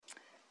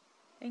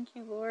Thank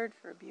you, Lord,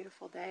 for a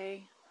beautiful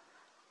day.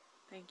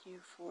 Thank you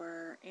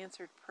for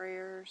answered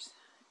prayers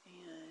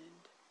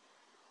and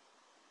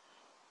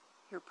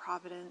your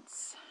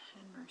providence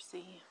and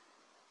mercy.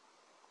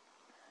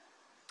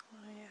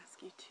 I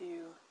ask you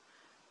to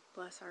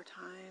bless our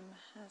time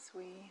as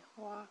we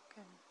walk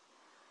and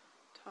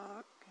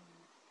talk and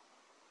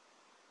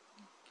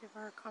give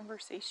our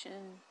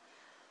conversation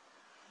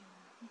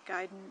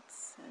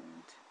guidance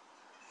and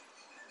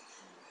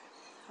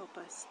help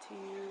us to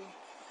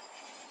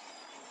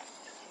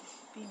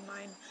be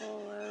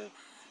mindful of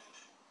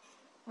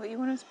what you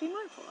want us to be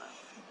mindful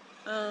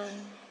of.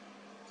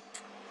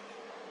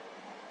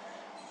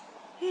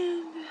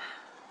 And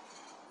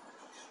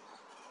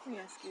we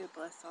ask you to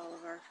bless all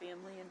of our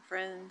family and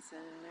friends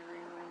and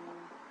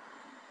everyone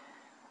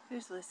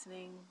who's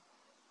listening,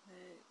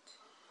 that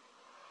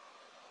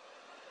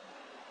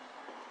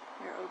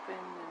you're open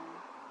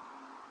and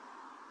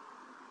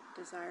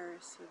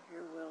desirous of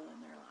your will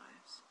in their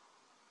lives.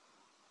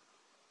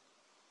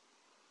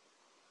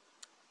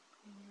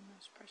 In your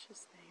most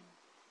precious name,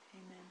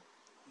 amen.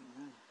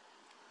 Amen.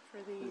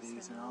 For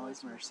these and all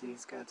his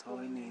mercies, God's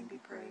holy name be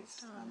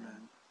praised.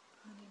 Amen.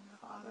 In the name of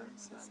the Father, and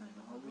the Son, and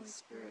the Holy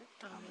Spirit.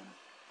 Amen.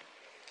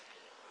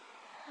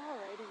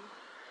 Alrighty.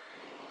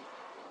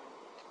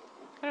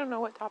 I don't know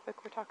what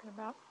topic we're talking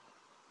about.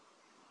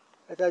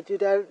 I thought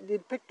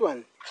you'd picked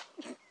one.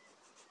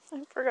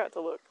 I forgot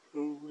to look.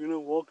 We're going to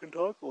walk and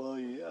talk? Well,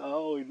 yeah,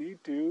 we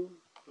need to.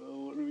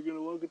 What are we going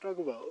to walk and talk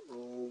about?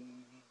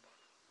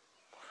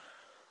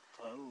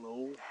 I don't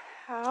know.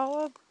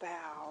 How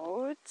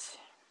about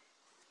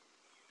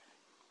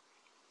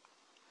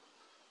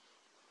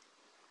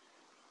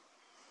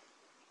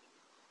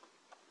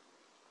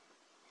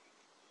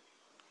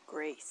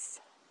grace?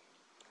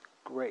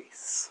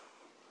 Grace.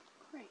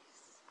 Grace.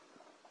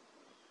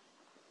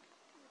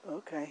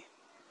 Okay.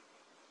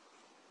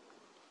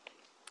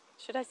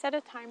 Should I set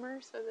a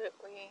timer so that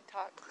we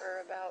talk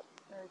for about,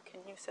 or can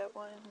you set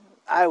one?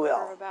 I will.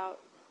 For about,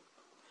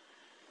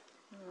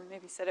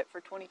 maybe set it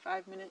for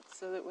 25 minutes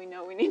so that we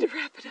know we need to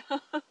wrap it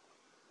up.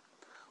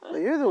 Well,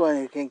 you're the one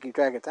who can't keep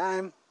track of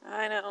time.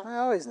 I know. I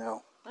always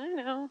know. I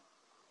know.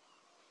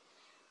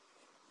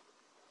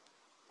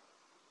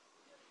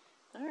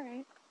 All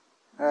right.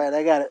 All right,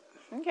 I got it.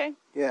 Okay.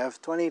 You have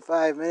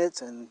 25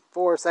 minutes and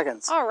 4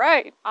 seconds. All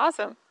right.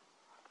 Awesome.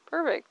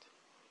 Perfect.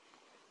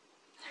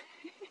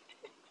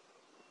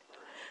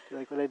 You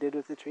like what I did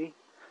with the tree?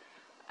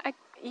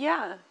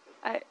 Yeah.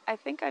 I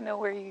think I know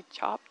where you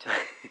chopped.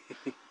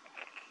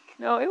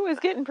 No, it was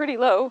getting pretty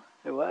low.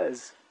 It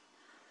was.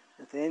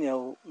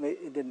 Nathaniel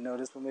didn't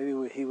notice, but maybe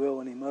he will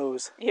when he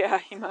mows. Yeah,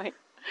 he might.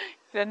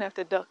 He doesn't have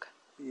to duck.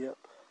 Yep.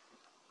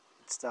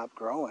 It stopped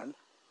growing.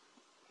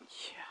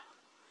 Yeah.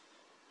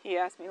 He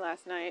asked me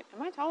last night,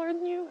 am I taller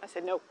than you? I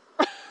said, nope.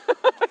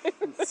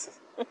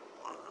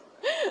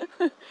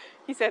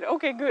 He said,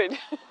 okay, good.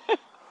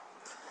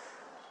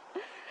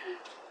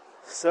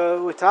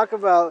 So we talk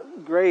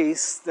about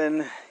grace,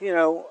 then,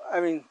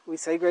 we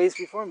say grace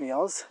before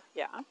meals.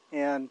 Yeah.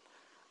 And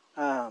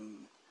that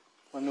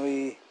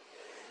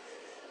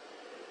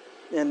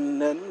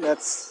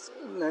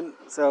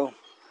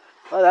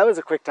was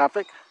a quick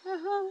topic.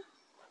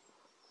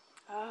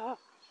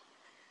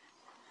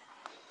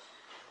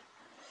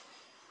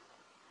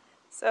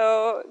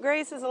 So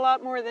grace is a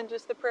lot more than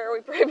just the prayer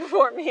we pray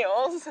before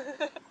meals.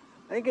 I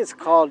think it's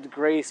called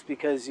grace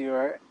because you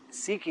are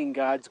seeking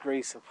God's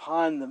grace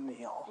upon the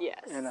meal.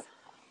 Yes.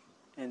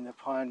 And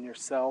upon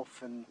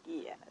yourself and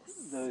yes.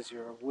 those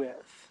you're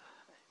with.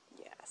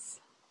 Yes.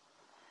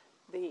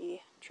 The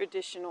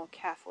traditional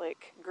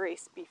Catholic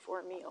grace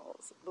before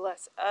meals.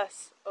 Bless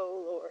us,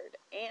 O Lord,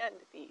 and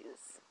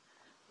these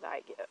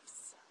thy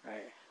gifts.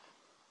 Right.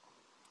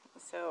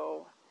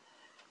 So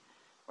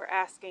we're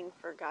asking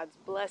for God's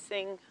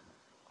blessing.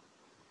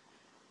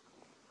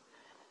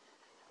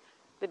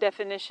 The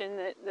definition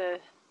that the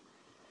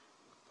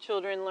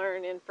children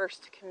learn in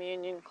First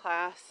Communion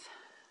class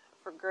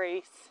for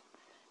grace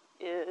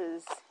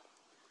is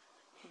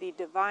the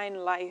divine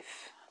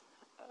life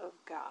of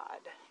God.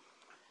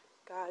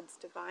 God's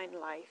divine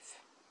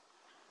life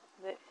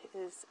that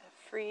is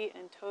a free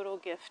and total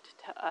gift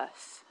to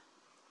us.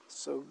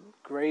 So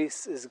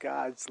grace is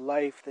God's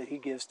life that he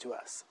gives to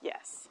us.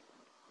 Yes.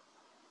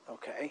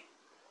 Okay.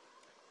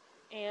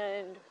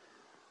 And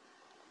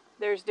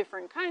there's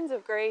different kinds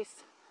of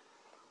grace.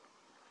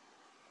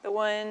 The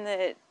one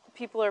that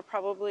people are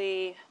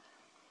probably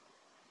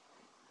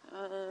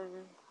I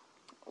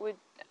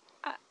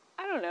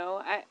don't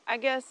know. I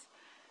guess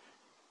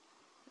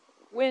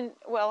I'm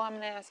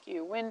going to ask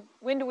you,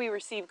 when do we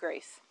receive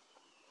grace?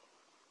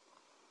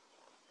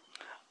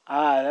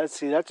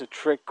 That's a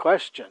trick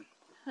question.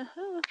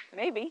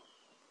 Maybe.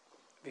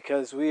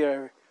 Because we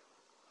are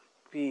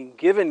being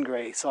given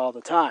grace all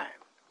the time.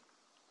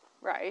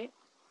 Right.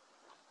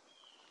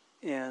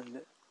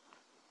 And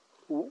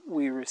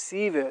we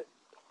receive it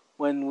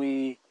when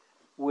we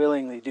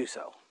willingly do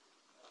so.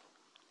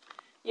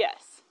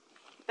 Yes.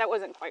 That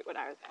wasn't quite what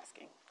I was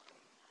asking.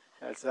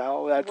 That's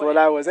what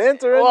I was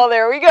answering. Well,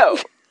 there we go.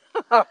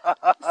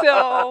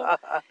 So,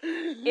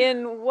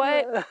 in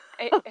what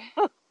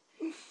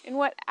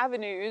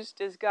avenues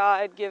does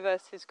God give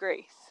us His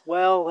grace?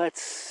 Well,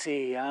 let's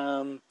see.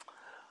 What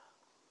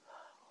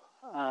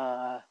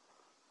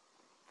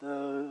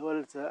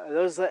is that? Are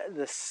those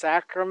the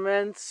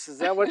sacraments? Is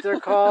that what they're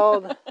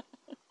called?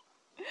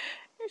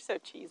 You're so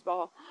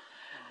cheeseball.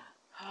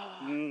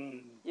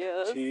 Mmm.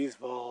 Yes. Cheese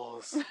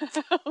balls.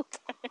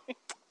 Okay.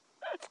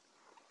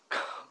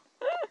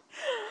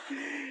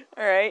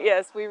 All right.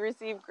 Yes, we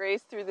receive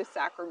grace through the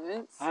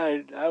sacraments.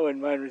 I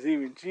wouldn't mind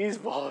receiving cheese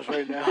balls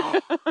right now.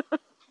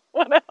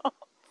 What else?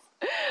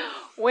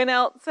 When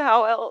else?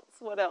 How else?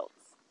 What else?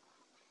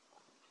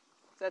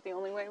 Is that the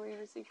only way we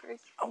receive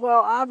grace?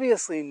 Well,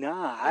 obviously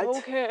not.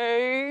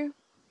 Okay.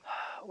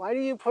 Why do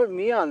you put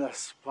me on the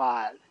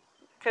spot?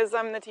 Because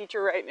I'm the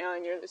teacher right now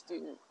and you're the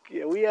student.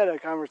 Yeah, we had a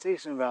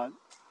conversation about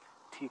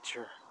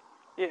teacher.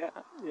 Yeah.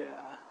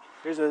 Yeah.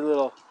 Here's a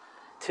little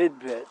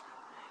tidbit.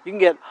 You can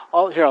get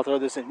here, I'll throw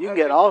this in. You can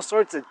get Okay. all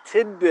sorts of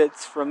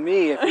tidbits from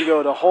me if you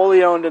go to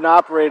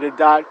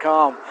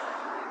wholyownedandoperated.com.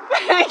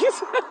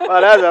 Thanks.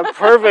 Well, that's a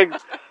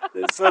perfect,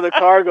 so the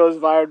car goes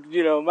by,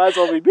 might as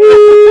well be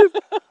beep.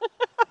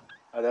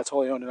 That's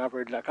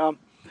wholyownedandoperated.com.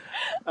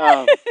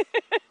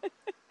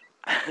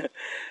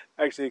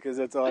 Actually, because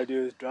that's all I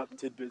do is drop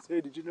tidbits.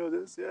 Hey, did you know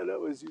this? Yeah, that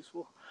was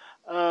useful.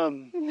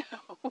 No.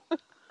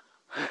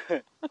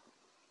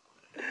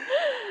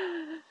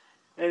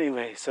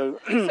 Anyway, so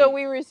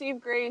we receive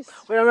grace.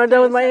 wait, I'm not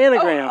done with my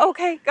anagram. Oh,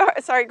 okay.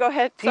 Sorry, go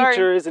ahead. Teacher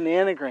Sorry. is an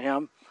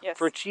anagram Yes.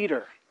 for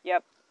cheater.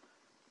 Yep.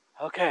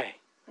 Okay.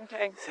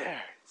 Okay.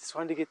 There. Just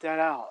wanted to get that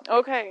out.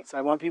 Okay. So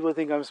I want people to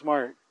think I'm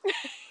smart.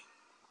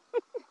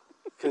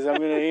 Because I'm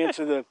going to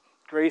answer the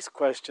grace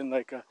question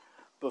like a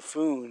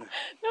buffoon.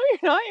 No, you're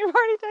not. You've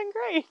already done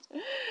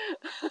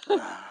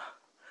great.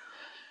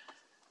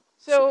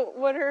 So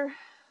what are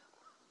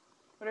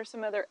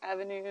some other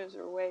avenues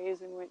or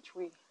ways in which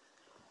we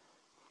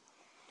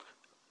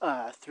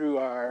through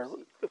our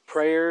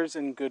prayers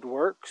and good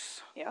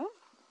works. Yeah.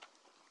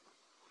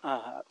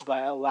 By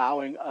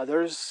allowing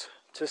others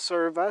to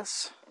serve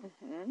us.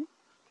 Mm-hmm.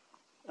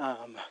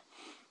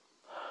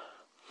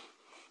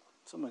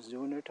 Someone's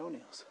doing their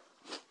toenails.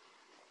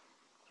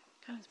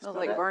 Kind of smells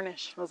like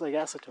varnish. Smells like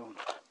acetone.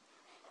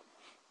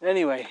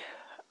 Anyway,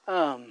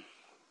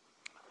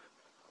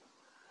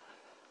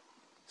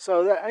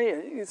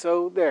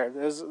 so there.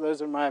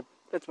 Those are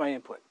that's my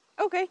input.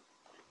 Okay.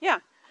 Yeah.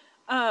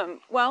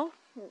 Well,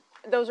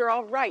 those are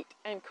all right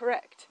and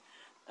correct.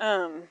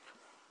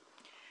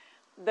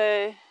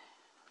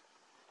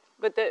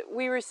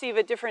 We receive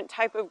a different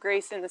type of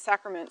grace in the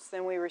sacraments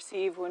than we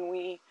receive when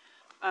we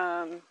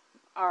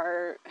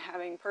are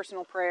having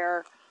personal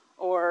prayer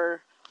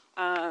or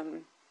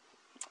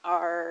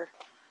are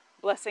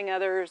blessing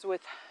others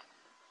with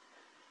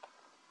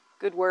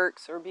good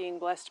works or being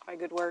blessed by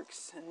good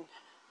works and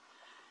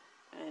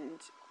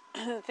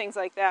things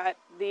like that.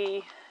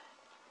 The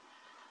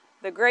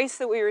grace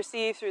that we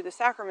receive through the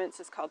sacraments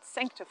is called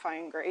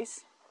sanctifying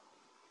grace.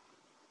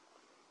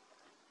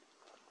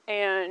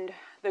 And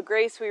the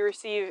grace we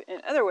receive in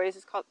other ways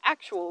is called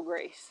actual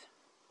grace.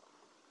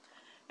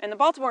 And the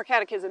Baltimore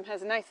Catechism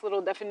has nice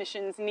little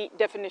definitions, neat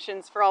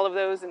definitions for all of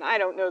those, and I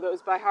don't know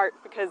those by heart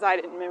because I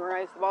didn't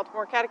memorize the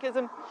Baltimore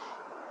Catechism.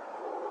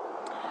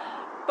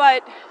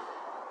 But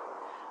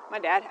my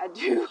dad had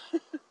to.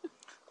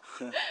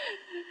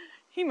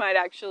 He might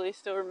actually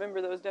still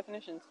remember those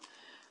definitions.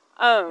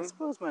 I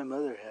suppose my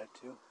mother had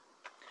to.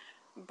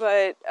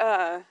 But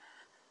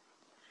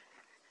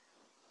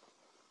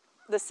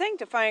the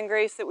sanctifying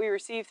grace that we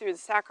receive through the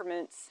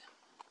sacraments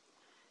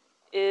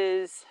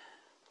is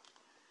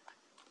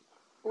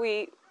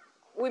we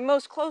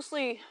most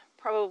closely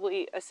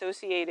probably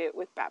associate it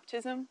with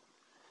baptism,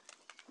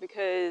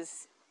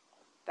 because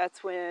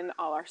that's when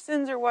all our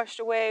sins are washed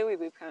away, we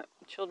become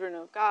children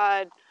of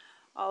God,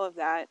 all of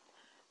that.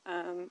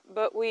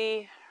 But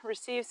we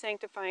receive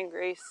sanctifying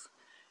grace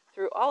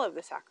through all of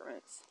the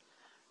sacraments.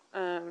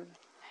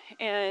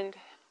 And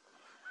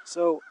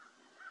so,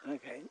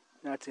 okay,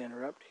 not to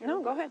interrupt here.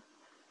 No, go ahead.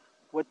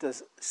 What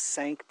does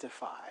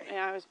sanctify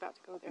Yeah, I was about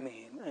to go there.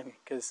 mean? I mean,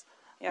 because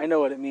Yeah. I know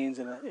what it means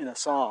in a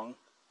song,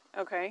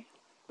 Okay.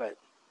 but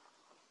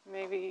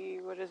Maybe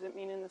what does it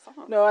mean in the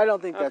song? no, I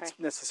don't think Okay. that's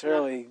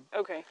necessarily.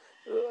 Okay.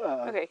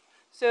 Uh, Okay.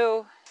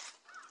 So,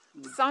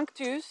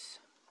 sanctus,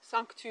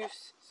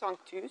 sanctus,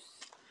 sanctus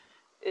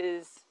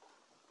is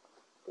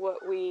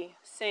what we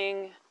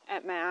sing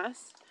at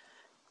Mass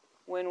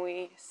when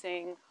we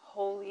sing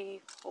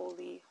holy,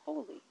 holy,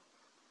 holy.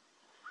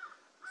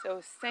 So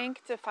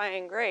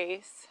sanctifying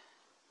grace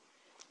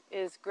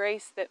is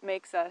grace that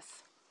makes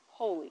us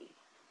holy.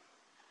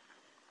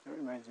 It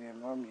reminds me of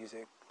more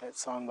music. That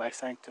song by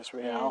Sanctus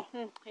Real.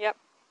 Mm-hmm. Yep.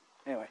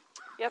 Anyway.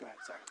 Yep. Go ahead,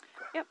 sorry.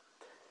 Go ahead. Yep.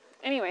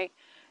 Anyway,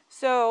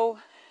 so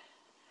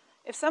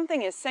if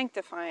something is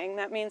sanctifying,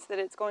 that means that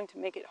it's going to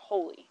make it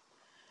holy.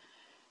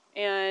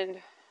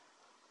 And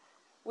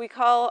we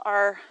call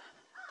our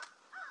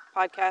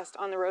podcast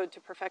On the Road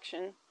to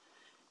Perfection,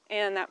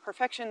 and that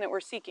perfection that we're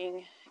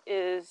seeking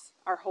is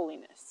our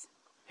holiness.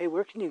 Hey,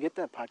 where can you get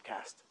that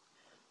podcast?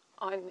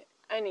 On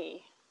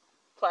any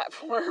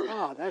platform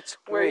Oh, that's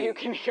great. where you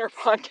can hear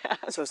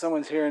podcasts. So if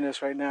someone's hearing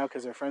this right now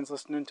because their friend's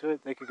listening to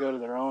it, they could go to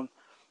their own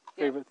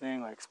favorite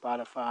thing like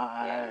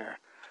Spotify or...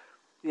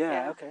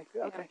 Yeah, okay.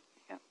 Yeah. All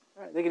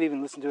right. They could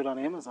even listen to it on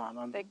Amazon,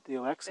 on the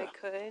Alexa. They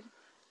could.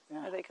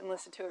 Yeah. Or they can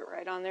listen to it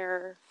right on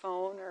their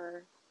phone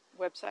or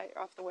website,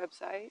 off the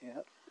website.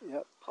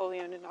 Yep. Wholly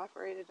owned and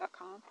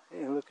operated.com.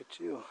 Hey, look at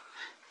you.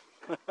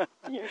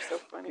 You're so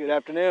funny. Good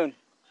afternoon.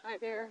 Hi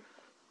there.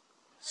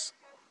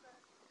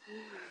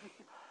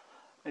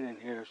 I didn't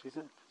hear her. She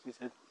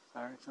said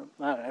sorry.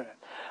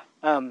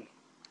 Something.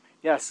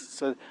 Yes.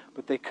 So,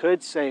 but they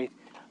could say,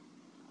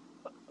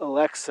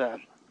 Alexa,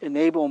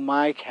 enable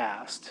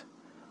MyCast,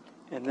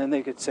 and then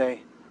they could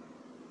say,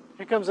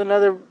 here comes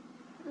another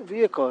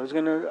vehicle. It's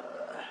gonna.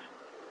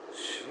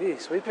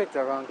 Jeez, we picked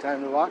the wrong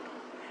time to walk.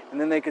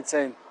 And then they could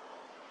say,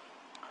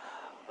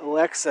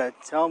 Alexa,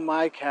 tell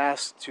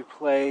MyCast to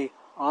play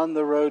On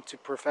the Road to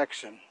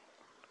Perfection,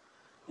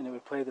 and it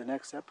would play the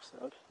next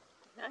episode.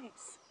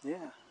 Nice.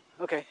 Yeah.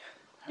 Okay.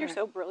 You're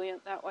so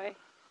brilliant that way.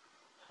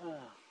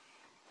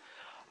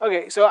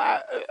 Okay, so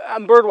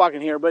I'm bird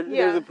walking here, but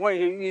Yeah. there's a point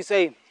here. You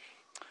say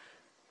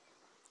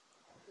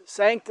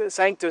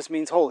sanctus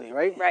means holy,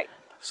 right? Right.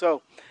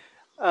 So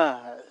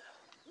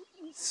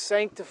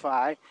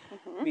sanctify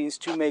means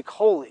to make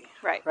holy,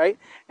 Right. right?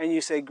 And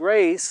you say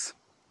grace,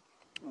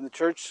 and the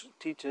church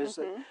teaches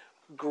that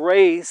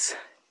grace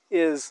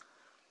is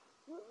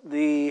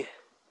the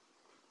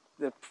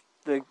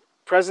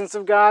presence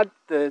of God,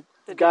 the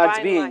God's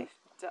divine being. life.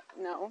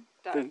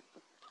 The-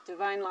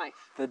 Divine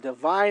life. The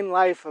divine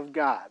life of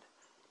God.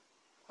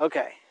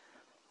 Okay.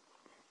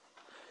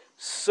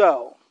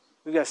 So,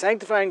 we've got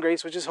sanctifying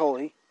grace, which is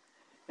holy,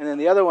 and then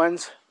the other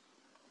one's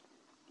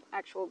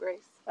Actual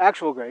grace.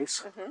 actual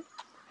grace.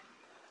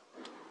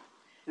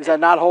 Is that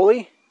not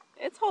holy?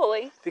 It's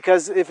holy.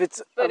 Because if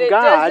it's But of it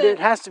God, doesn't- it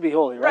has to be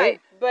holy,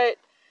 right? But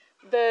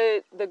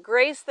the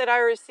grace that I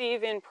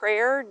receive in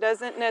prayer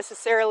doesn't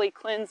necessarily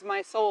cleanse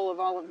my soul of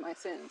all of my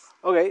sins.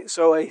 Okay,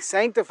 so a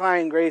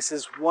sanctifying grace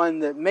is one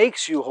that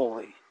makes you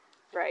holy.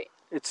 Right.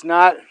 It's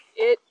not...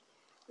 It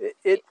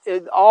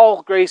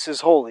all grace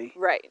is holy,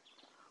 right.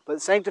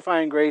 but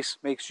sanctifying grace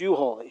makes you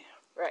holy.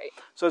 Right.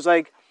 So it's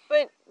like...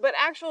 But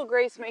actual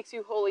grace makes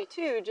you holy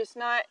too, just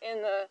not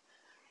in the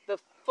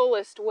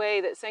fullest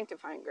way that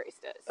sanctifying grace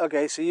does.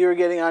 Okay, so you were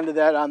getting onto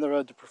that on the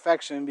road to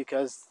perfection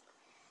because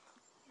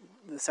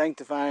the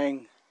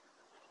sanctifying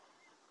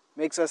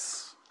makes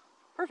us...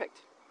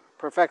 Perfect.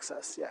 Perfects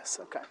us, yes,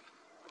 okay.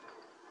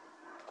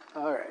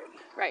 All right.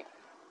 Right.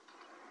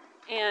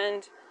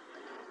 And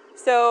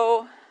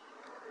so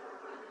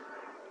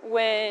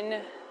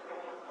when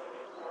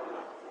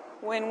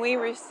we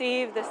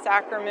receive the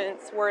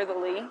sacraments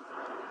worthily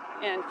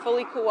and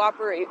fully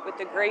cooperate with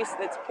the grace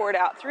that's poured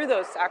out through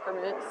those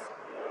sacraments,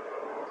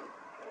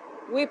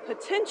 we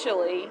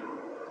potentially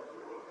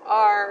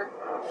are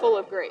full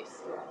of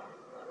grace.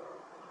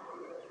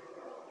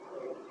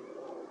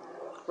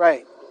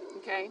 Right.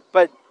 Okay?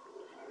 But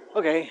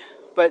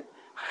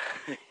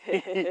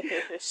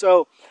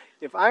so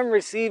if I'm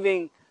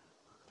receiving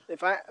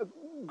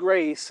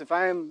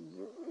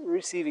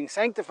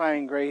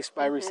sanctifying grace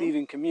by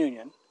receiving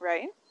communion,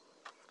 Right?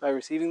 by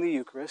receiving the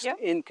Eucharist Yep.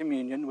 in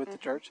communion with the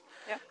church,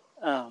 Yep.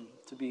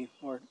 to be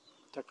more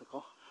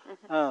technical,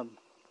 am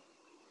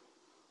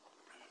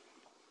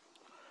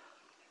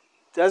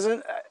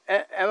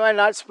I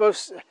not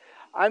supposed to,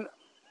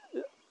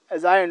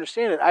 as I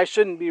understand it, I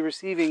shouldn't be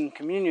receiving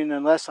communion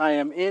unless I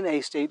am in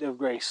a state of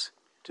grace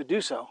to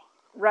do so.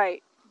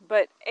 Right.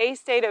 But a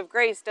state of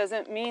grace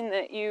doesn't mean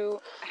that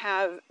you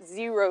have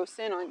zero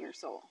sin on your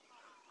soul.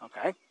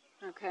 Okay.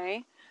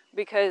 Okay?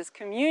 Because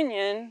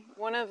communion,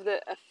 one of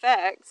the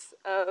effects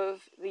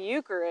of the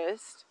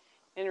Eucharist,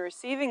 in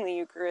receiving the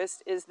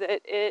Eucharist, is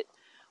that it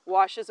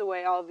washes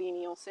away all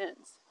venial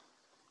sins.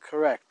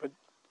 Correct. But,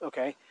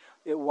 okay,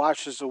 it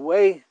washes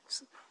away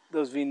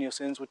those venial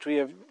sins, which we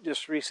have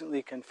just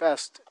recently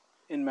confessed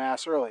in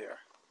Mass earlier.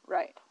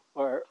 Right.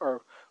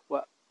 Or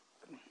what?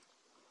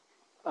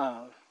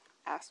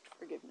 Asked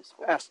forgiveness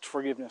for. Asked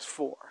forgiveness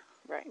for.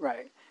 Right.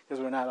 Right.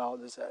 Because we're not all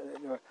just,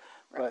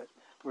 but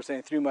we're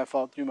saying through my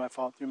fault, through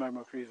my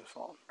more grievous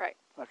fault. Right.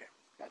 Okay,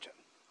 gotcha.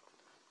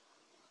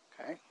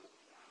 Okay.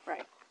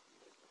 Right.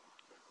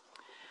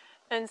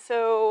 And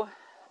so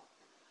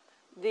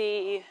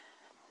the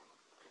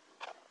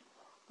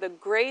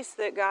grace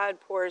that God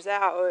pours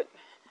out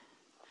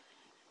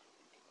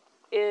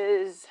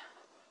is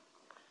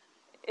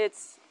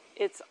it's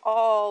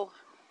all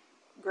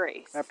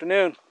grace.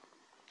 Afternoon.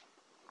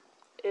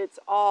 It's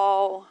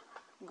all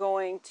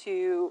going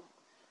to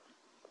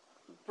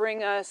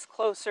bring us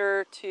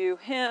closer to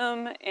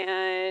Him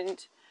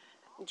and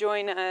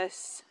join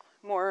us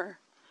more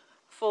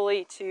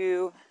fully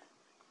to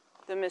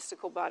the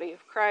mystical body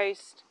of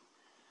Christ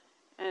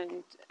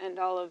and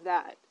all of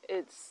that.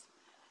 It's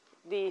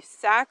the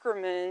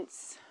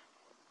sacraments,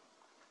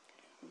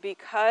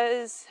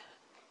 because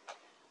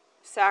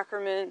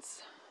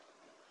sacraments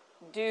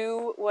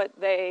do what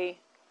they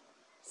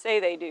say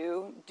they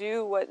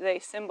do what they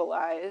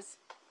symbolize.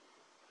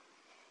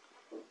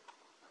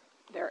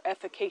 They're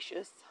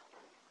efficacious.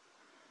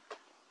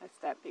 That's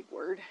that big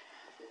word.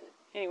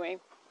 Anyway.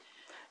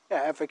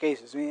 Yeah,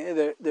 efficacious. I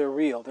mean, they're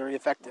real. They're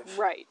effective.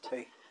 Right.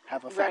 They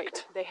have effect.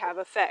 Right. They have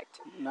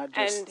effect. Not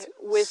just and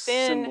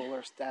within, symbol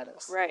or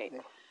status. Right.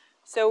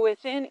 So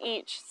within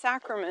each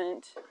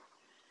sacrament,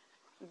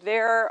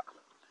 there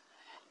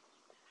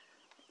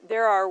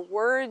are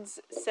words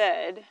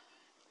said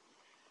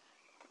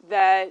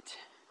that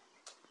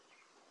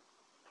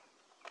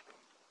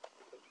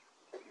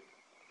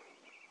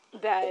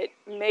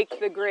make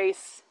the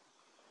grace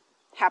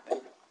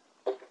happen.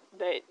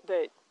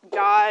 That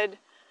God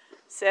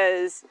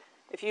says,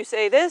 if you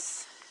say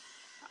this,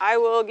 I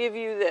will give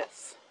you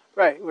this.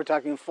 Right, we're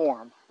talking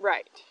form.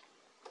 Right.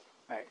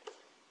 Right.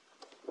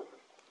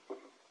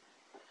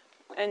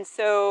 And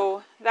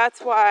so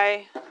that's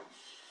why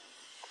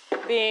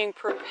being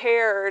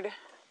prepared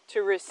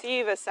to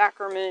receive a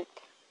sacrament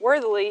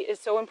worthily is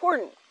so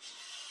important.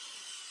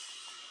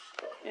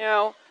 You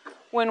know,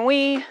 when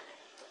we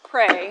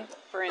pray,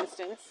 for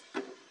instance,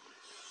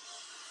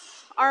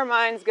 our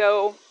minds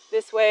go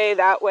this way,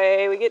 that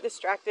way, we get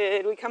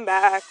distracted, we come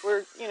back,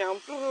 we're, blah,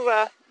 blah,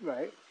 blah.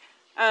 Right.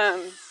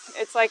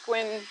 It's like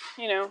when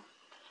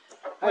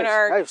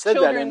I've said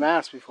children, that in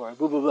Mass before,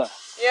 blah, blah, blah.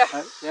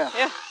 Yeah.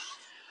 Yeah.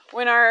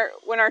 When our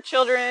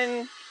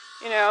children,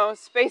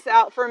 space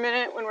out for a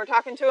minute when we're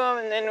talking to them,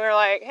 and then we're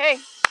like, hey,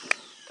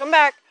 come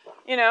back,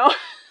 hello.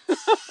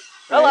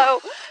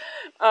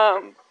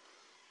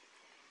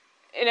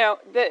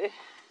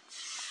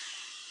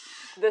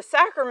 The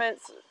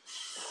sacraments,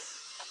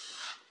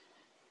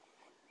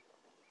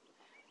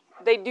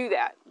 they do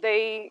that.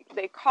 They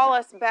call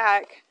us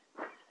back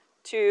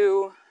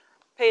to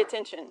pay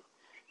attention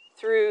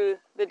through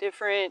the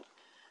different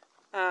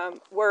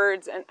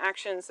words and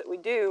actions that we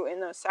do in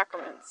those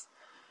sacraments.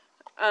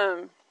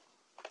 So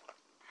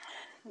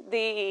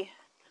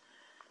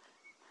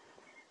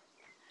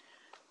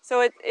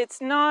it's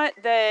not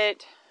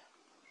that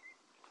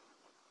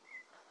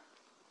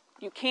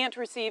you can't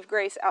receive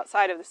grace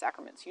outside of the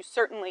sacraments. You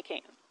certainly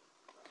can.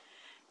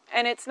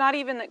 And it's not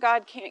even that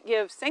God can't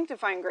give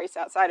sanctifying grace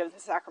outside of the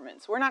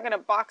sacraments. We're not going to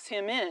box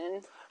him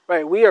in.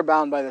 Right, we are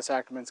bound by the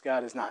sacraments.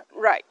 God is not.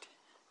 Right.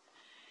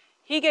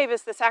 He gave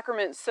us the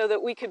sacraments so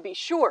that we could be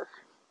sure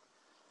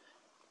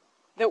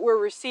that we're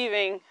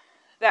receiving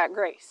that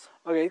grace.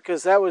 Okay,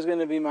 because that was going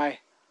to be my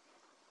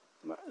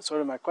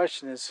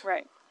question is,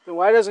 right. Then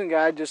why doesn't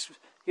God just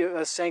give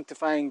us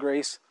sanctifying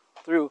grace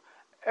through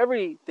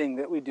everything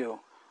that we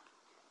do?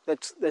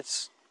 That's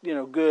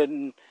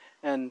good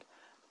and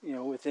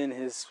within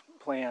his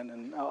plan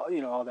and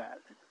all that.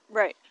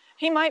 Right.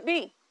 He might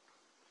be.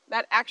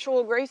 That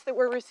actual grace that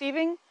we're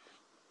receiving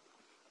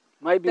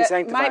might be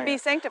sanctifying. Might be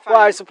sanctifying.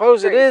 Well, I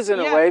suppose grace. it is in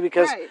a way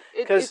because right.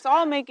 It's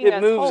all making it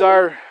us moves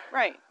holy.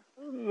 Right.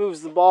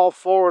 moves the ball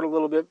forward a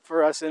little bit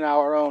for us in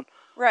our own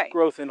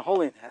growth in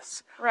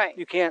holiness. Right.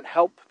 You can't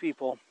help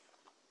people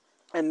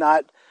and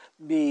not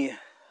be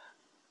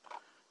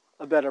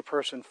a better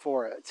person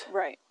for it.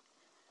 Right.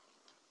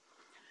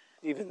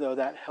 Even though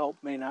that help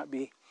may not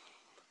be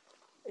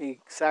a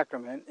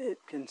sacrament, it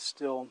can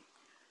still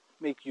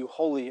make you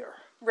holier.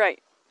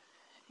 Right.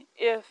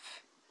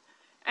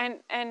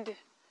 And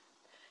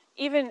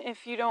even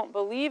if you don't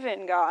believe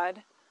in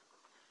God,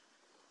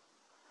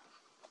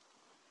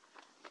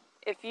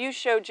 if you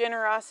show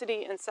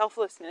generosity and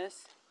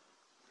selflessness,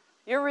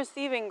 you're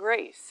receiving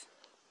grace.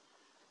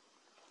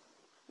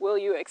 Will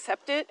you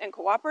accept it and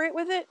cooperate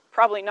with it?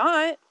 Probably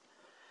not.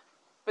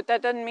 But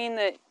that doesn't mean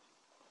that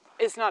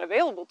it's not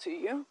available to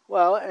you.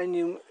 Well,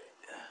 and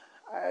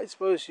I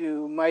suppose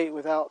you might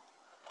without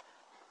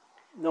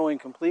knowing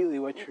completely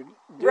what you're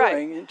doing.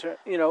 Right.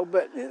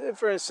 But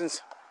for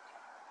instance,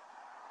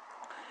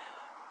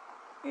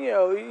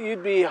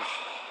 you'd be,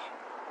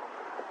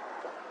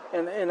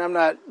 and I'm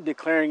not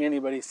declaring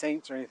anybody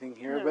saints or anything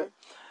here, but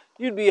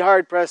you'd be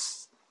hard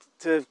pressed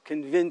to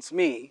convince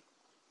me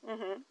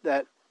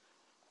that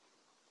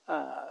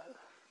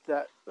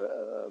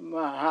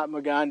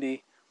Mahatma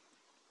Gandhi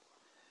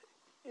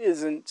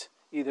isn't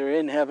either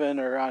in heaven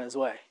or on his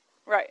way.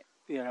 Right.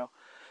 Now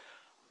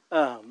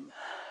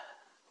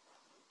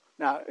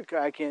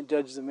I can't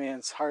judge the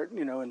man's heart,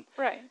 and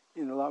right.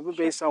 But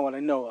based on what I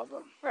know of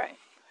him, right.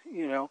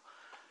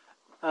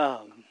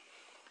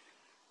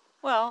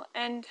 Well,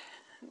 and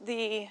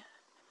the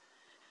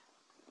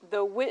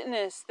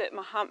witness that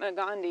Mahatma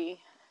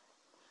Gandhi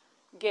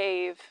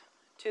gave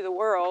to the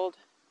world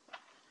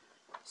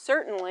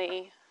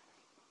certainly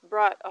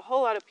brought a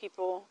whole lot of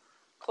people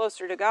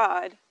closer to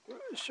God.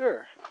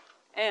 Sure.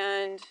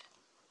 And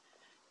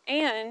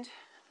I'm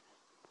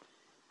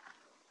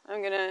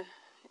going to,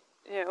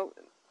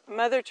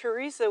 Mother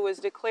Teresa was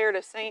declared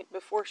a saint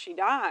before she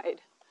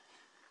died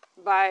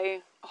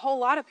by a whole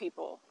lot of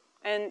people.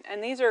 And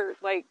these are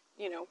like,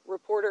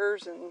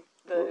 reporters and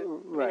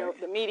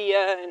the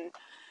media and,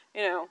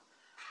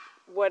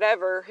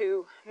 whatever,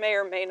 who may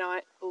or may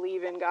not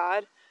believe in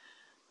God.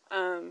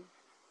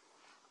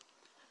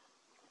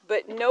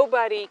 but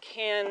nobody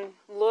can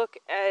look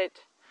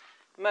at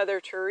Mother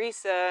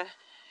Teresa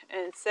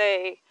and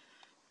say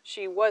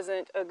she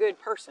wasn't a good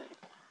person,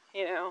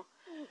 you know,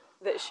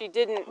 that she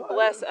didn't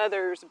bless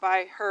others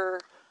by her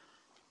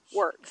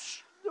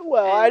works.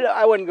 Well, And-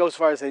 I wouldn't go as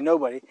far as say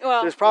nobody.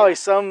 Well, There's probably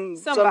yeah.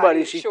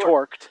 somebody she sure.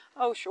 torqued,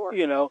 Oh, sure.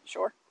 you know,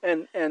 Sure.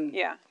 and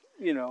Yeah.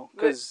 you know,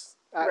 because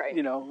right.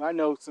 you know, I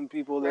know some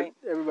people that Right.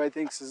 everybody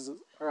thinks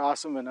are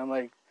awesome, and I'm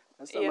like,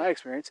 that's not Yeah. my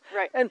experience.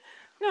 Right. And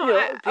No, you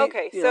know,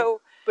 okay, you so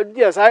know, but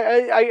yes,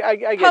 I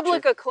get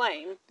public you.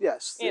 acclaim,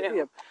 Yes, you know,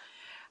 yeah.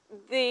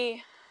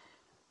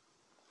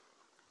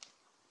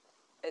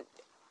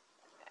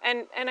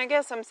 and I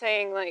guess I'm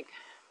saying, like,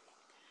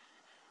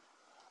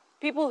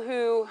 people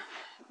who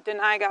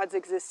deny God's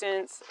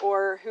existence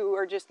or who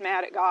are just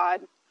mad at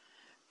God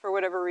for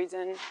whatever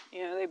reason,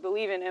 you know, they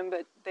believe in him,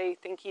 but they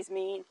think he's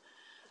mean.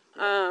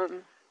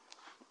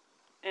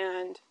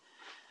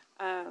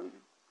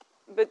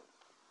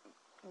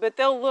 But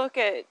they'll look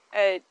at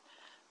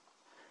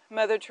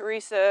Mother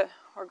Teresa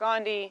or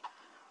Gandhi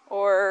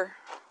or,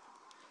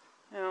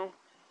 you know,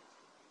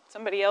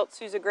 somebody else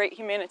who's a great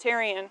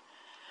humanitarian,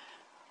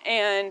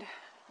 and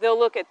they'll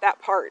look at that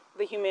part,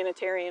 the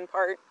humanitarian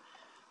part,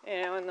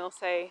 you know, and they'll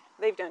say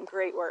they've done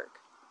great work,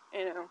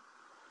 you know.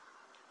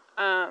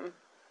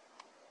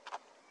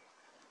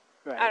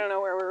 Right. I don't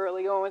know where we're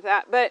really going with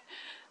that, but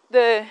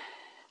the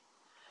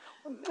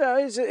No,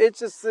 it's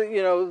just the,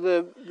 you know,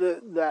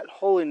 the that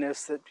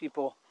holiness that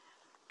people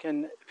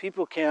can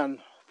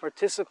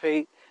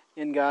participate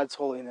in God's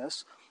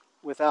holiness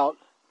without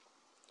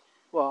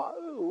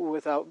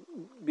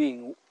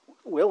being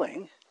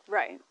willing,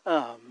 right,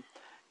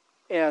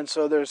 and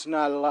so there's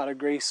not a lot of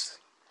grace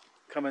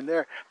coming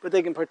there, but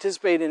they can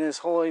participate in His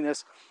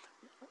holiness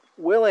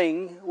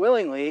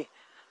willingly,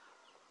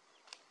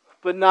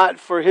 but not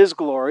for His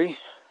glory.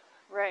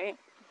 right,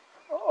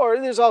 Or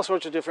there's all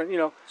sorts of different, you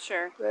know.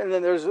 sure, And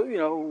then there's, you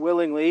know,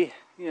 willingly,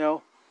 you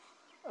know,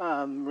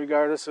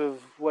 regardless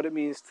of what it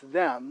means to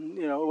them,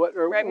 you know, what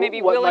or right,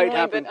 maybe what willingly might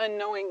happen. but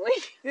unknowingly.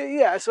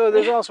 Yeah, so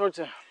there's all sorts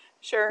of,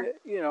 Sure,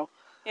 you know.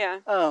 yeah.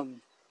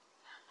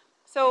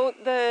 So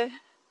the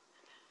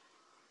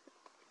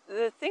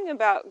thing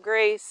about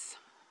grace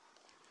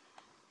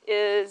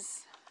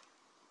is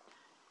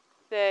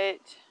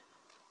that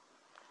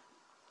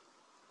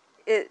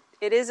it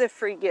is a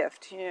free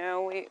gift. You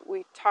know,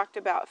 we talked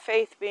about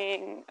faith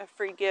being a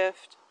free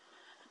gift.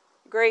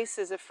 Grace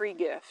is a free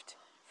gift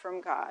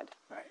from God.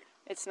 Right.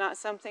 It's not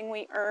something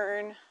we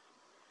earn.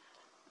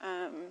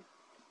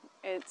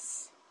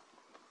 It's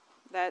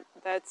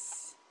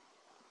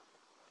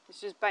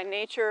just by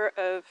nature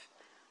of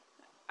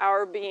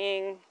our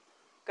being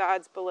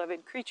God's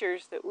beloved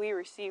creatures that we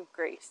receive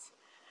grace.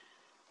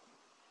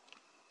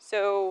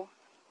 So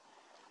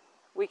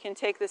we can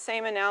take the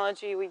same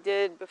analogy we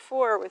did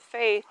before with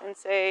faith and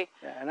say,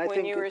 Yeah, and I when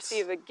think you it's,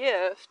 receive a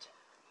gift,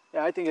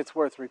 yeah, I think it's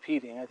worth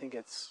repeating. I think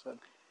it's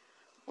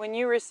when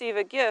you receive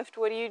a gift,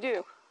 what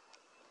do?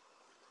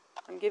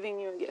 I'm giving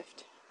you a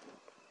gift.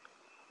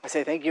 I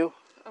say thank you,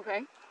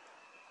 Okay.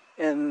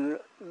 and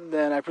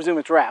then I presume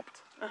it's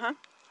wrapped. Uh-huh.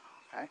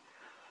 Okay.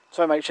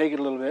 So I might shake it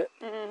a little bit.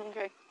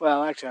 Okay.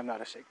 Well, actually, I'm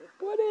not a shaker.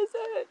 What is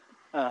it?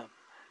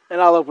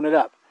 And I'll open it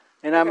up.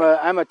 And Okay.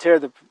 I'm a tear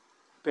the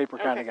paper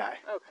kind of Okay. guy.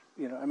 Okay.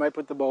 You know, I might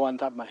put the bow on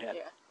top of my head.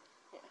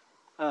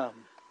 Yeah.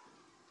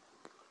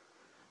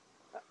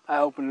 I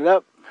open it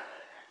up,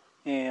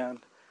 and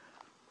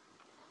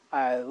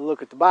I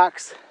look at the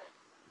box,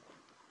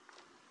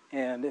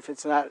 and if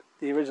it's not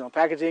the original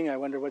packaging, I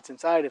wonder what's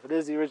inside. If it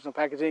is the original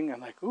packaging, I'm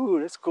like,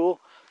 ooh, that's cool.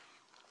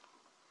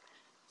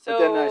 But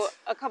then So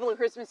a couple of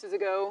Christmases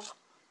ago,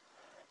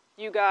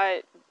 you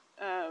got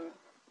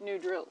new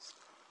drills.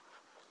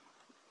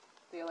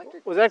 The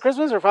electric. Was that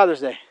Christmas or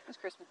Father's Day? It was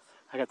Christmas.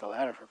 I got the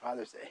latter for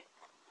Father's Day.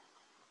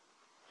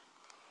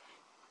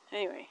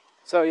 Anyway.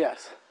 So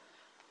yes.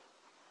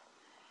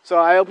 So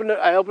I opened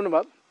them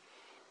up,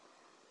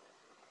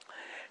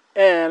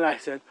 and I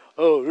said,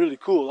 "Oh, really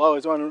cool! I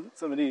always wanted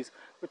some of these,"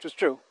 which was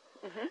true.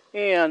 Mm-hmm.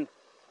 And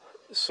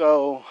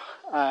so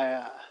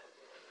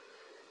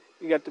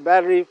you got the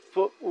battery,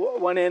 put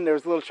one in. There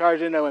was a little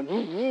charge in. I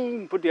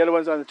went, put the other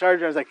ones on the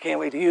charger. I was like, "Can't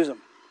wait to use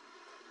them."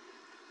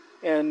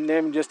 And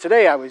then just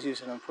today, I was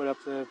using them. Put up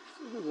the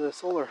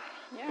solar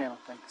panel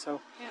thing. So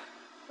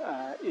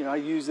you know, I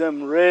use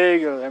them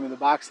regularly. I mean, the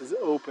box is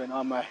open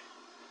on my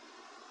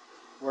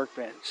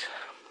workbench,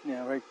 you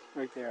know,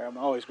 right there. I'm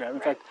always grabbing.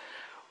 In fact,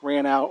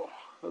 ran out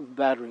of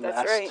battery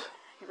That's right.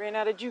 You ran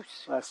out of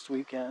juice. last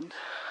weekend.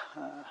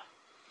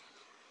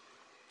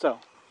 So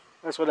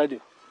that's what I do.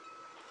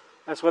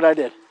 That's what I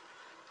did.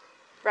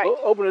 Right.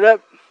 Open it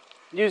up,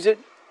 use it,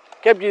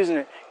 kept using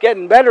it,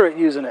 getting better at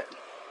using it.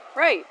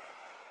 Right.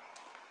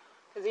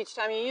 Because each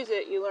time you use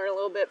it, you learn a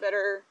little bit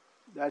better.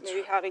 That's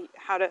maybe how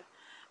to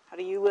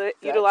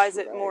utilize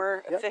it right.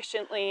 more Yep.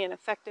 efficiently and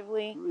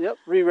effectively. Yep.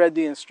 Reread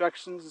the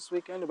instructions this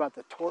weekend about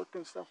the torque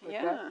and stuff like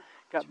that. Yeah.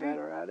 Got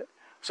better at it.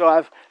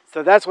 So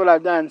that's what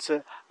I've done.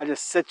 So I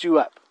just set you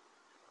up.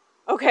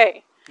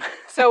 Okay.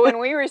 So when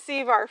we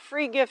receive our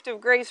free gift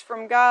of grace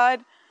from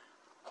God,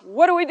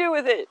 what do we do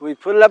with it? We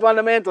put it up on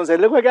the mantle and say,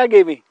 look what God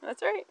gave me.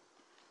 That's right.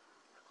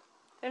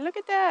 And look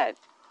at that.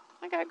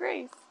 I got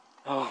grace.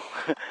 Oh,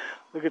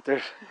 look at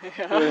their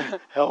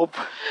help.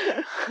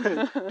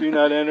 Do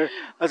not enter.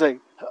 I was like,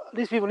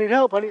 these people need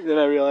help, honey. Then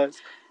I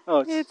realized,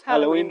 oh, it's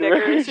Halloween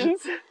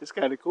decorations. It's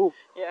kind of cool.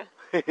 Yeah,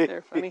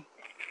 they're funny.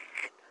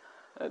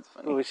 That's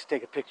funny. Well, we should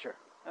take a picture.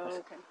 Oh,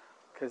 okay.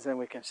 Because then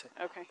we can say,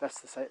 Okay. that's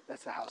the site.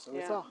 That's the house of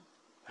us Yeah. all.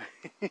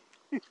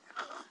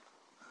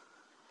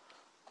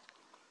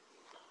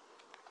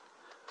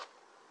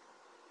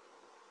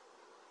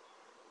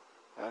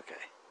 Okay.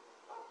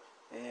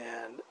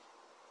 And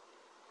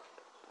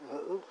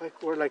it looks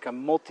like we're like a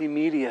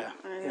multimedia,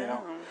 I you know.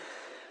 know.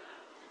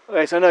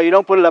 Okay, so no, you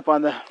don't put it up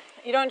on the.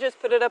 You don't just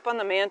put it up on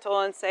the mantle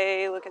and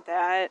say, look at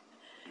that.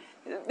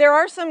 There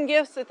are some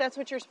gifts that's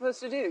what you're supposed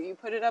to do. You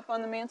put it up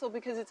on the mantle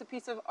because it's a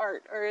piece of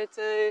art or it's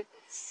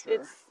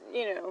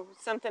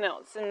something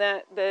else. And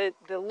that the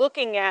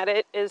looking at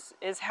it is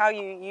how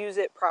you use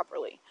it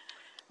properly.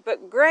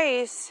 But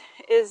grace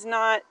is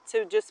not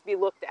to just be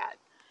looked at.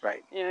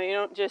 Right. You know, you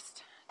don't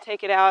just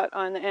take it out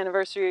on the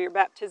anniversary of your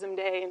baptism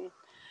day and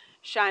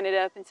shine it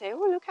up and say,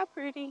 oh, look how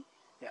pretty.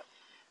 Yep.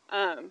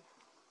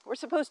 We're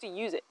supposed to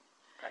use it.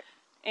 Right.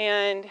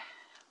 And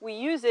we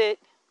use it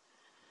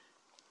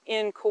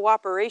in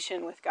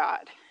cooperation with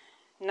God,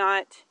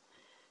 not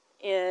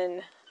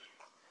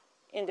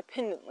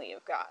independently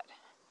of God.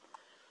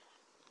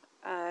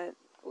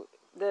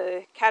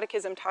 The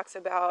Catechism talks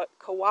about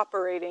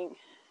cooperating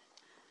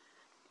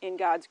in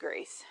God's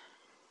grace.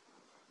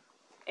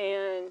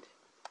 And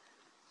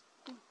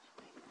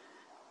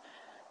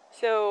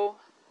so,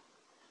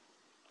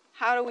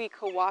 how do we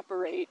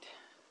cooperate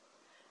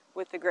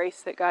with the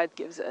grace that God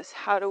gives us?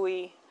 How do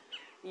we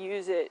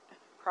use it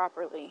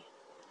properly?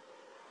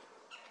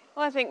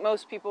 Well, I think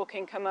most people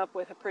can come up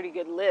with a pretty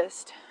good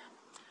list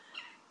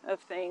of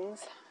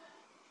things.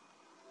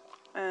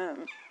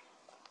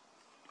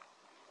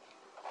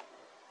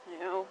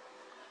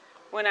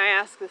 When I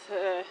ask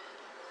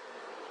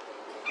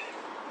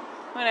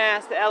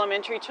the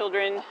elementary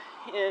children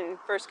in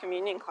First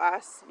Communion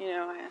class,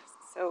 I ask,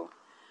 so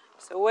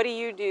what do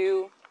you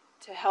do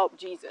to help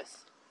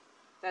Jesus?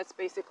 That's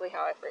basically how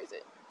I phrase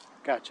it.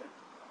 Gotcha.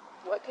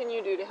 What can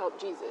you do to help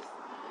Jesus?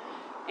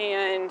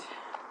 And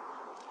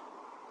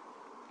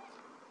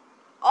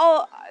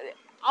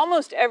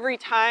almost every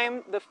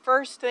time, the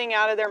first thing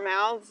out of their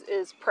mouths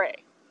is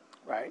pray.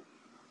 Right.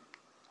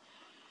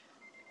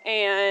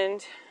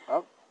 And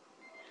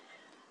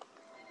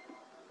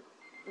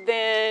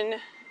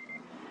then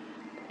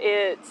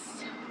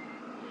it's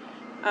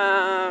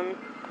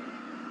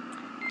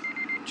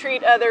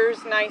treat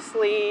others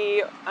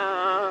nicely,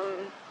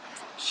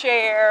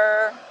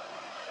 share,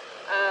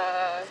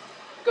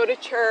 go to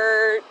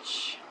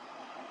church,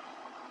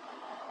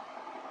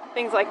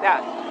 things like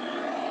that.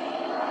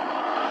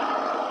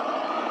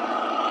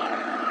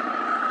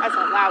 That's a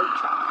loud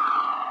truck.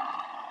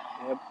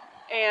 Yep.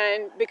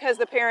 And because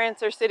the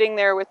parents are sitting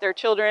there with their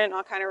children,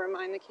 I'll kind of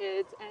remind the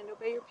kids, and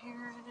obey your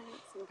parents.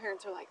 And the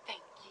parents are like,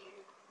 thank you.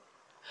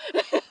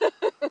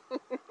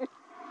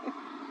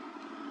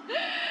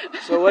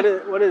 So what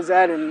is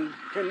that in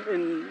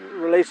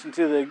relation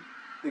to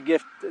the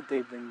gift that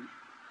they've been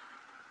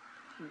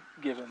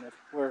given?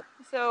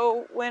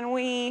 So when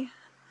we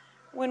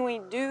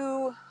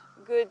do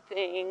good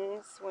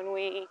things, when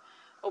we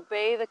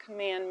obey the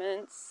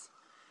commandments,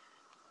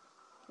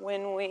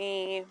 when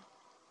we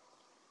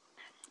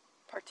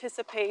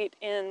participate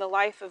in the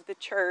life of the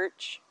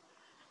church,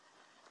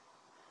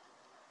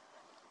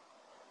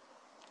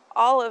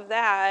 all of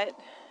that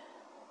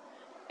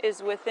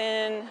is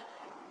within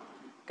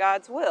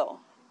God's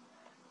will.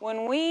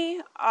 When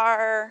we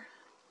are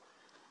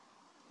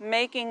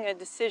making a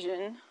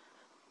decision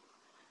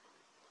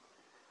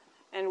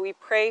and we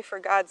pray for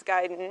God's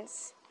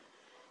guidance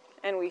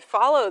and we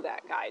follow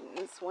that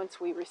guidance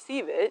once we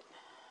receive it,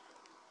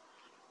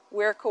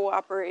 we're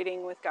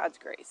cooperating with God's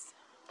grace.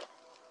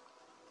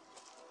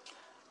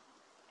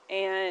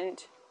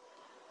 And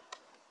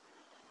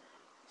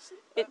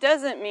it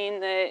doesn't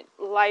mean that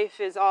life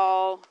is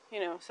all,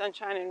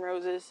 sunshine and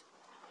roses.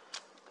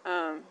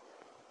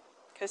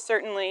 Because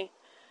certainly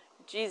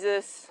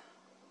Jesus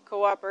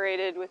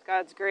cooperated with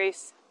God's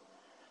grace.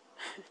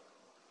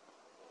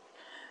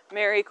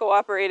 Mary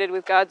cooperated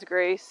with God's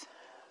grace.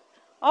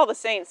 All the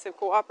saints have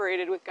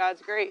cooperated with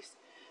God's grace.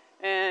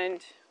 And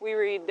we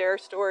read their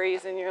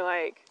stories and you're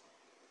like,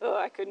 oh,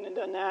 I couldn't have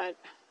done that.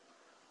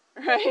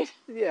 Right?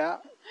 Yeah.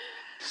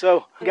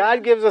 So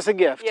God gives us a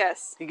gift.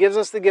 Yes. He gives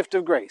us the gift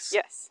of grace.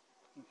 Yes.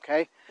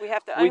 Okay. We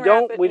have to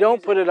unwrap it. We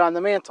don't put it on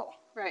the mantle.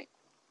 Right.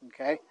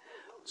 Okay.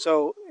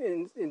 So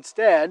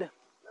instead,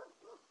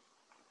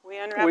 we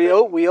unwrap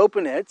it. We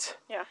open it.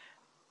 Yeah.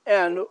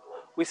 And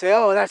we say,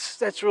 oh,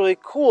 that's really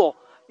cool.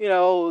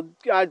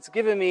 God's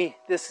given me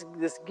this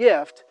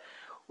gift.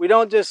 We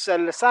don't just set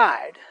it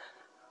aside.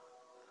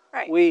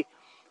 Right.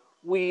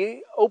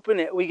 We open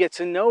it. We get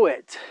to know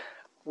it.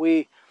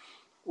 We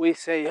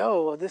say,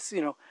 oh, well, this,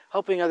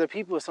 helping other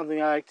people is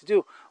something I like to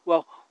do.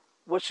 Well,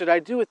 what should I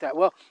do with that?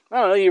 Well,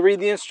 I don't know. You read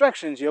the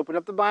instructions. You open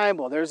up the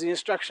Bible. There's the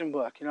instruction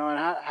book, you know, and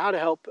how to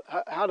help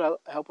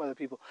other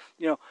people,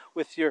 you know,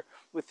 with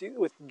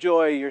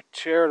joy, your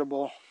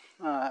charitable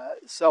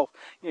self.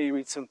 You know, you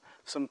read some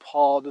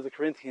Paul to the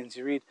Corinthians.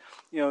 You read,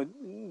 you know,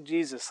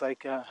 Jesus.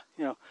 Like you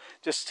know,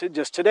 just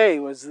today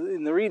was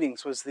in the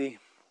readings was the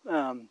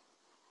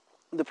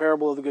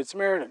parable of the Good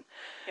Samaritan.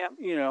 Yep.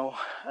 You know,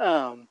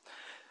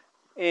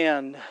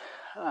 and.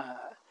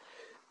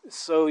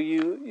 So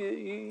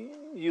you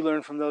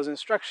learn from those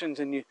instructions,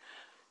 and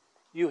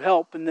you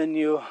help, and then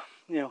you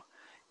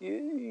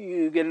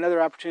get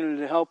another opportunity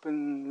to help,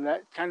 and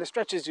that kind of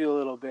stretches you a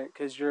little bit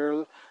because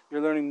you're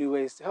learning new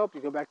ways to help.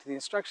 You go back to the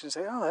instructions,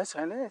 and say, oh, that's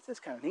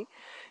kind of neat,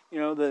 you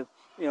know,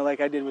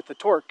 like I did with the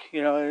torque,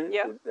 you know.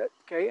 Yeah.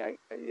 Okay,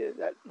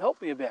 that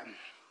helped me a bit,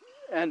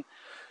 and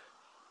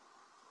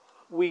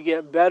we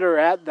get better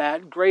at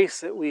that grace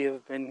that we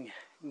have been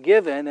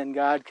given, and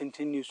God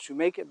continues to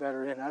make it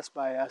better in us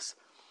by us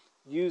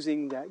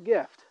using that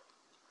gift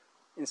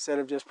instead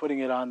of just putting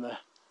it on the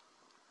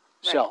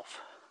shelf.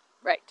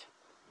 Right.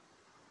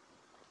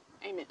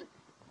 Amen.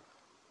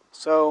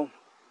 So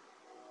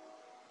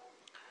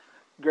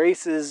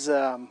grace is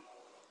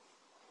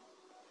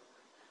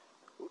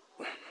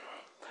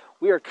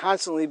we are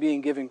constantly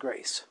being given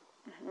grace.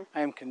 Mm-hmm.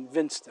 I am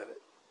convinced of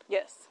it.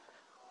 Yes.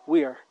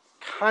 We are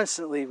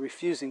constantly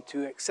refusing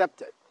to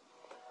accept it.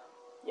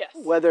 Yes.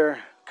 Whether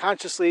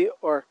consciously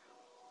or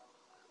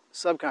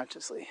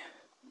subconsciously.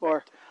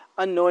 Or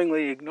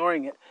unknowingly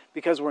ignoring it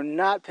because we're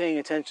not paying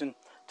attention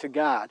to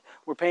God.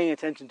 We're paying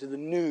attention to the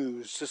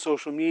news, to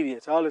social media,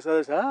 to all this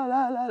other stuff.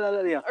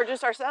 You know. Or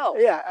just ourselves.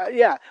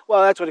 Yeah.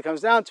 Well, that's what it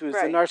comes down to is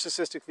right. the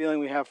narcissistic feeling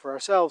we have for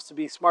ourselves to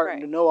be smart right.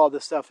 and to know all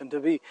this stuff and to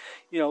be,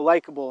 you know,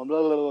 likable and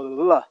blah, blah, blah,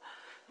 blah, blah.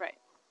 Right.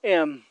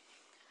 And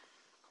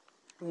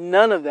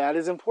none of that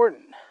is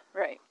important.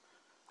 Right.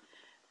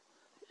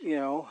 You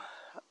know.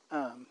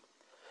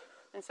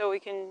 And so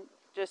we can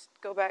just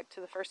go back to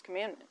the first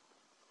commandment.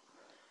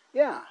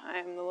 Yeah. I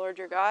am the Lord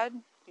your God.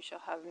 You shall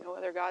have no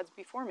other gods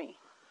before me.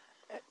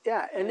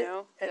 Yeah, and you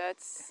know,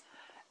 that's.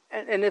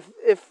 And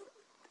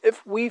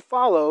if we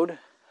followed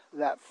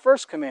that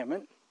first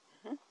commandment,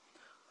 mm-hmm.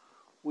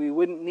 we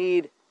wouldn't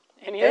need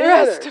any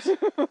others.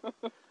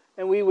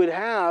 And we would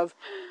have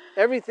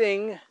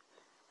everything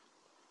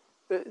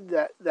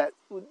that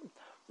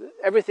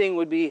everything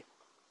would be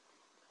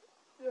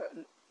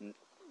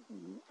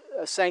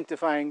a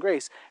sanctifying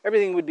grace.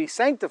 Everything would be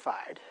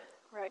sanctified.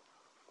 Right.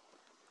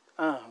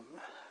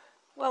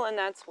 Well, and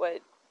that's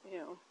what, you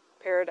know,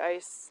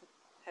 paradise,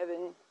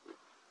 heaven,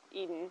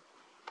 Eden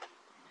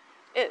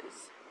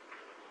is.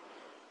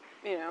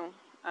 You know,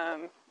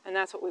 and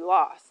that's what we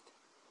lost.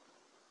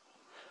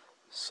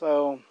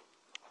 So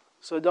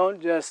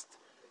don't just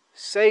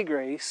say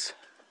grace,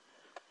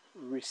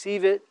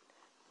 receive it,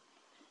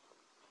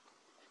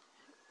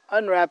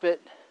 unwrap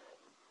it,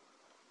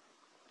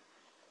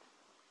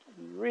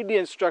 read the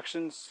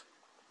instructions,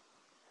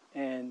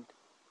 and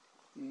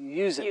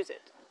use it. Use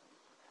it.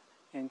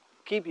 And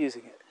keep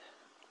using it.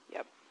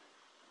 Yep.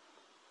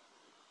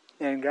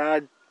 And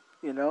God,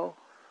 you know,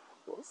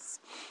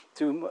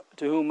 to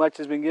whom much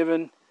has been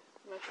given,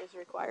 much is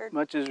required.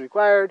 Much is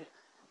required,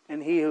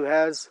 and he who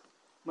has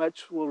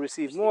much will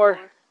receive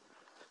more.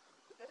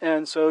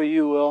 And so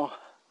you will,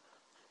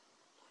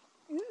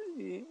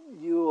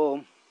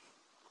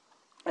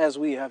 as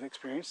we have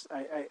experienced,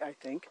 I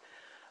think,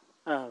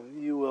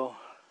 you will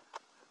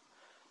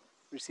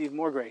receive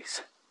more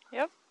grace.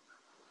 Yep.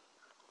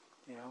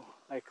 You know,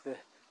 like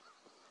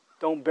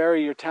don't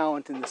bury your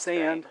talent in the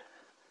sand. Right.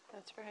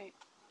 That's right.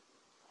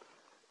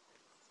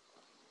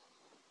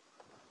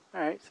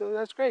 All right, so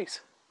that's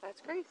grace.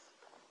 That's grace.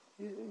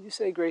 You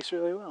say grace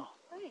really well.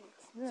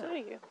 Thanks. Yeah. So do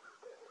you.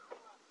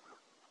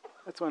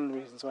 That's one of the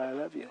reasons why I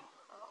love you.